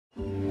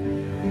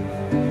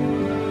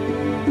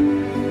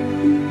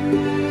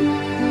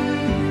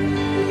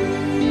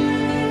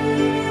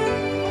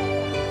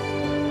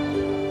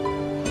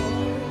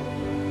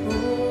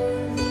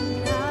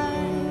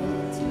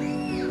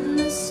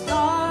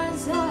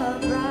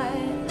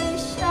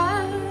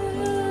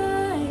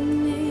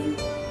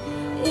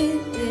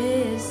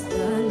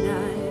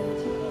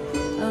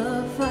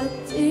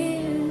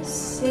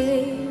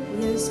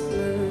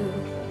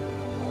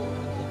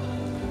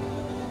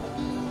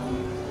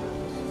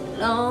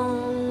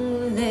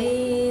Long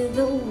lay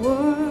the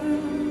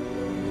world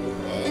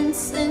in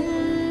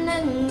sin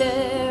and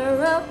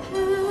error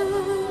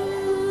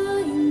pining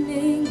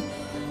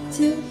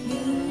till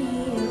He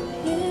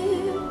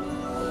appeared,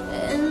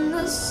 and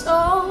the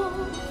soul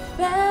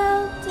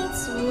felt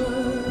its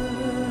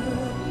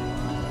worth.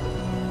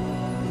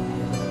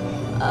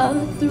 A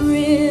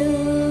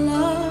thrill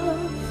of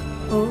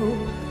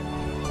hope,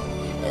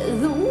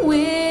 the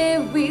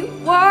weary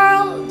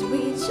world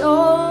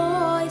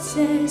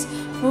rejoices,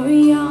 for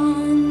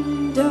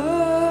yonder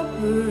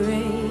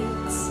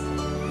breaks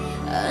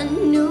a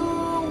new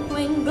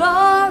and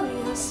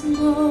glorious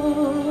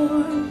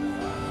morn.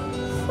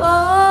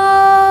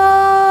 Fall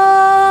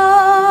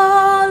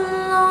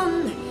on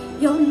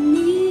your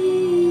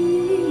knees,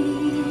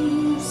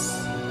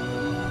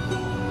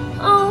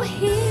 oh,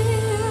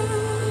 hear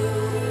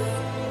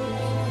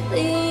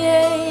the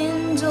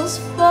angels'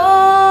 voices,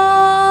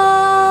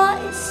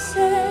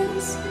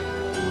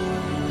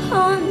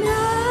 oh,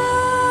 night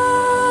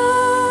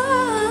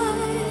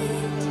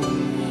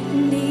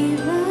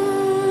divine,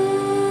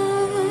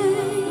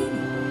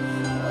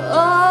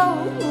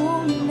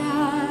 oh,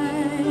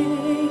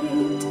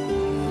 night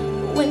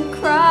when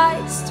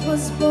Christ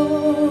was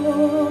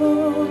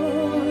born,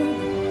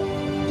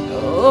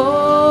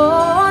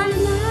 oh,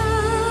 night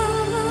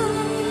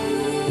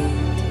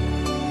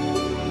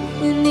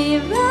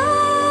divine.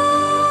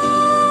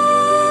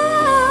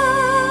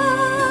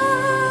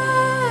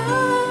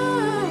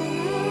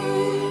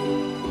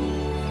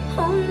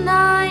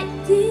 Night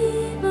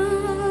divine,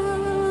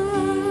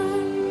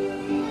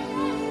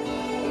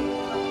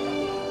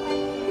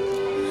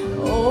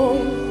 oh,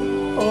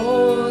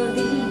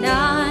 holy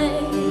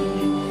night,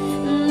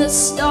 the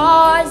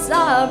stars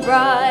are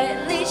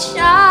brightly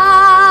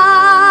shining.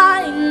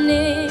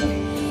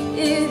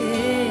 It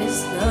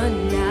is the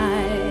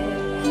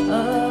night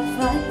of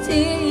our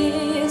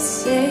dear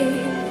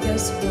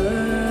Savior's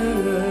birth.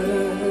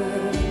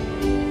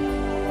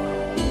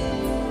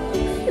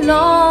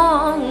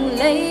 Long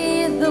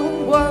lay the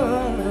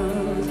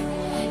world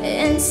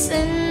in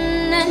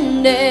sin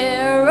and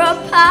error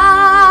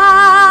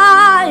pining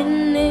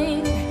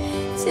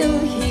till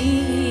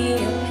He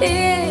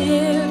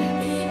appeared,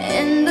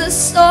 and the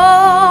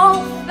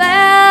soul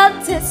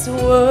felt its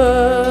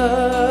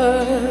worth.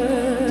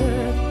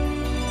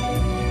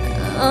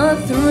 A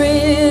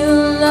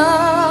thrill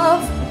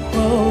of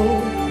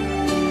hope,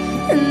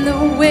 and the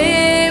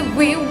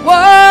weary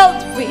world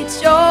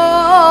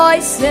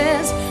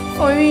rejoices,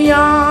 for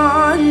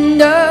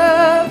yonder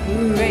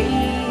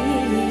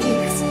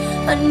breaks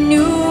a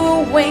new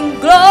and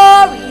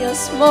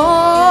glorious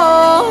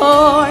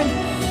morn.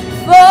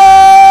 For